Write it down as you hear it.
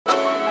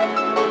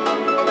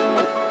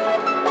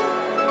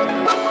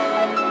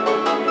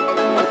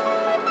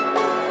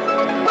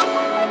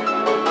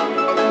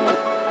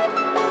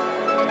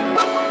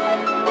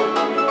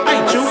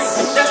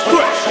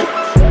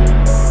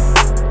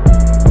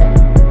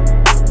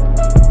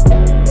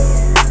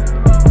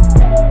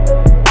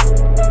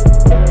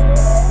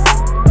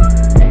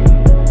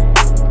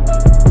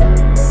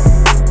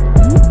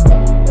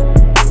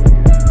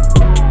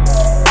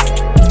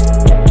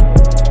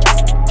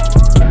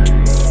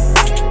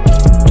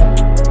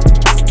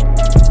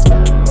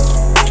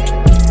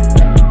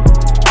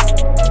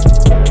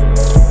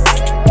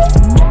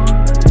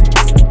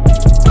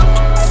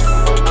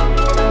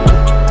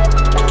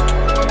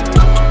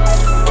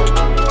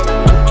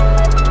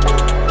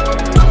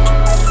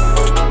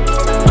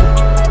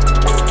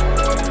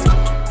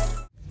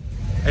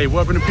Hey,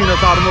 welcome to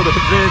Peanuts Automotive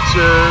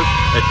Adventures.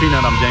 That's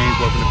Peanut, I'm James.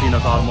 Welcome to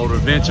Peanuts Automotive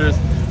Adventures,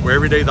 where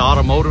every day's an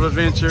automotive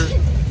adventure.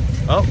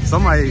 Oh,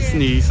 somebody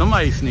sneezed,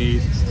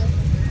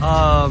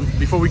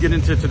 Before we get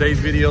into today's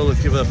video, let's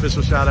give an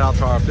official shout out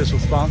to our official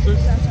sponsors.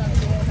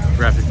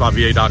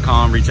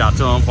 graphicsbyva.com, reach out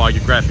to them for all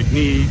your graphic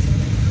needs.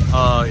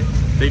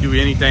 They do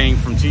anything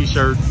from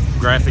t-shirts,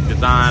 graphic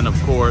design, of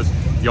course,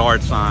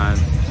 yard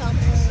signs,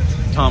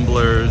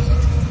 tumblers,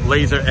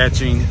 laser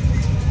etching,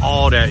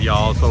 all that,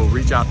 y'all. So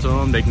reach out to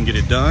them, they can get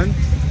it done.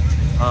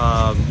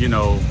 You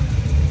know,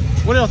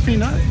 what else,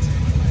 Peanut?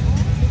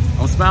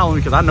 I'm smiling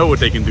because I know what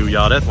they can do,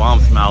 y'all. That's why I'm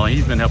smiling.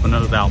 He's been helping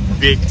us out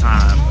big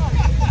time.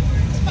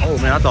 Oh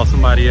man, I thought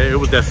somebody, it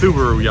was that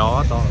Subaru, y'all.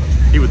 I thought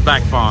he was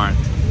backfiring.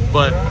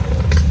 But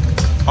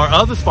our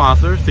other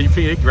sponsor, see,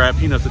 it grabbed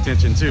Peanut's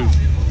attention too.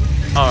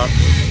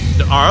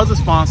 Our other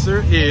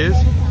sponsor is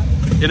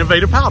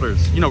Innovative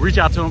Powders. You know, reach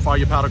out to them for all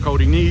your powder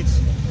coating needs.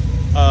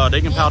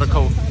 They can powder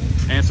coat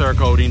and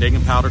Cerakoting. They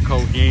can powder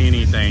coat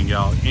anything,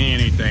 y'all.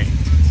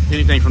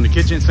 Anything from the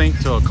kitchen sink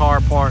to a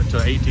car part to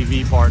an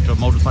ATV part to a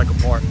motorcycle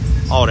part.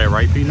 All that,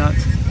 right, Peanut?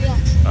 Yeah.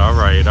 All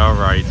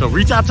right. So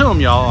reach out to them,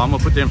 y'all. I'm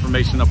gonna put the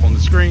information up on the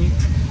screen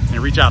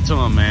and reach out to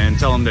them, man.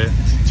 Tell them that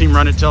Team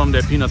Run It. Tell them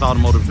that Peanuts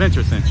Automotive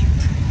Adventures sent you.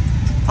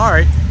 All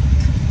right.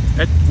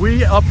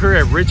 We up here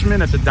at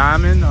Richmond at the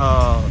Diamond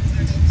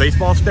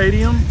baseball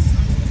stadium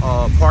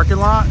parking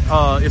lot.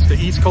 It's the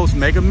East Coast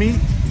MegaMeet.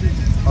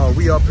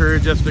 We up here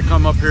just to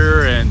come up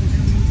here and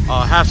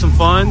have some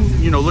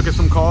fun, you know, look at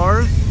some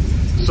cars,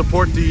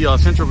 support the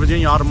Central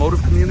Virginia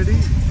automotive community,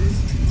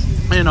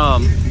 and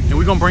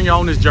we're gonna bring y'all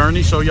on this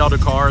journey, show y'all the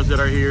cars that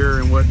are here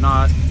and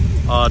whatnot.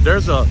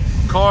 There's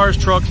cars,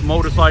 trucks,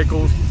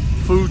 motorcycles,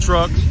 food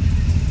trucks,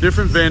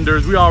 different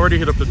vendors. We already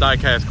hit up the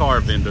die-cast car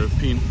vendor,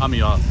 Team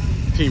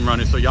Run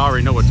It, so y'all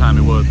already know what time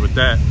it was with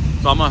that.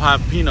 So I'm gonna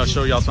have Peanut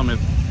show y'all some of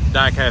his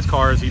die-cast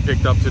cars he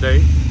picked up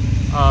today.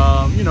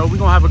 You know, we're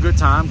gonna have a good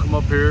time. Come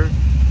up here,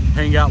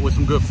 hang out with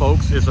some good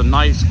folks. It's a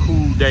nice,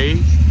 cool day.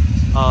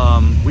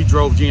 We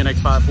drove GNX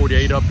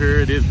 548 up here.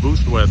 It is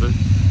boost weather.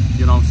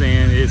 You know what I'm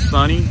saying? It's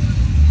sunny,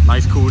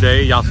 nice, cool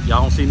day. Y'all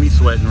don't see me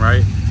sweating,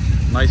 right?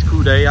 Nice,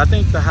 cool day. I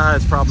think the high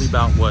is probably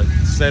about what,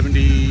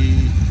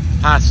 70,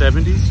 high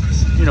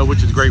 70s. You know,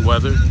 which is great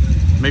weather.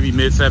 Maybe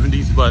mid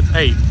 70s. But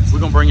hey, we're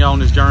gonna bring y'all on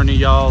this journey,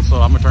 y'all.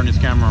 So I'm gonna turn this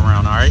camera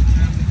around. All right.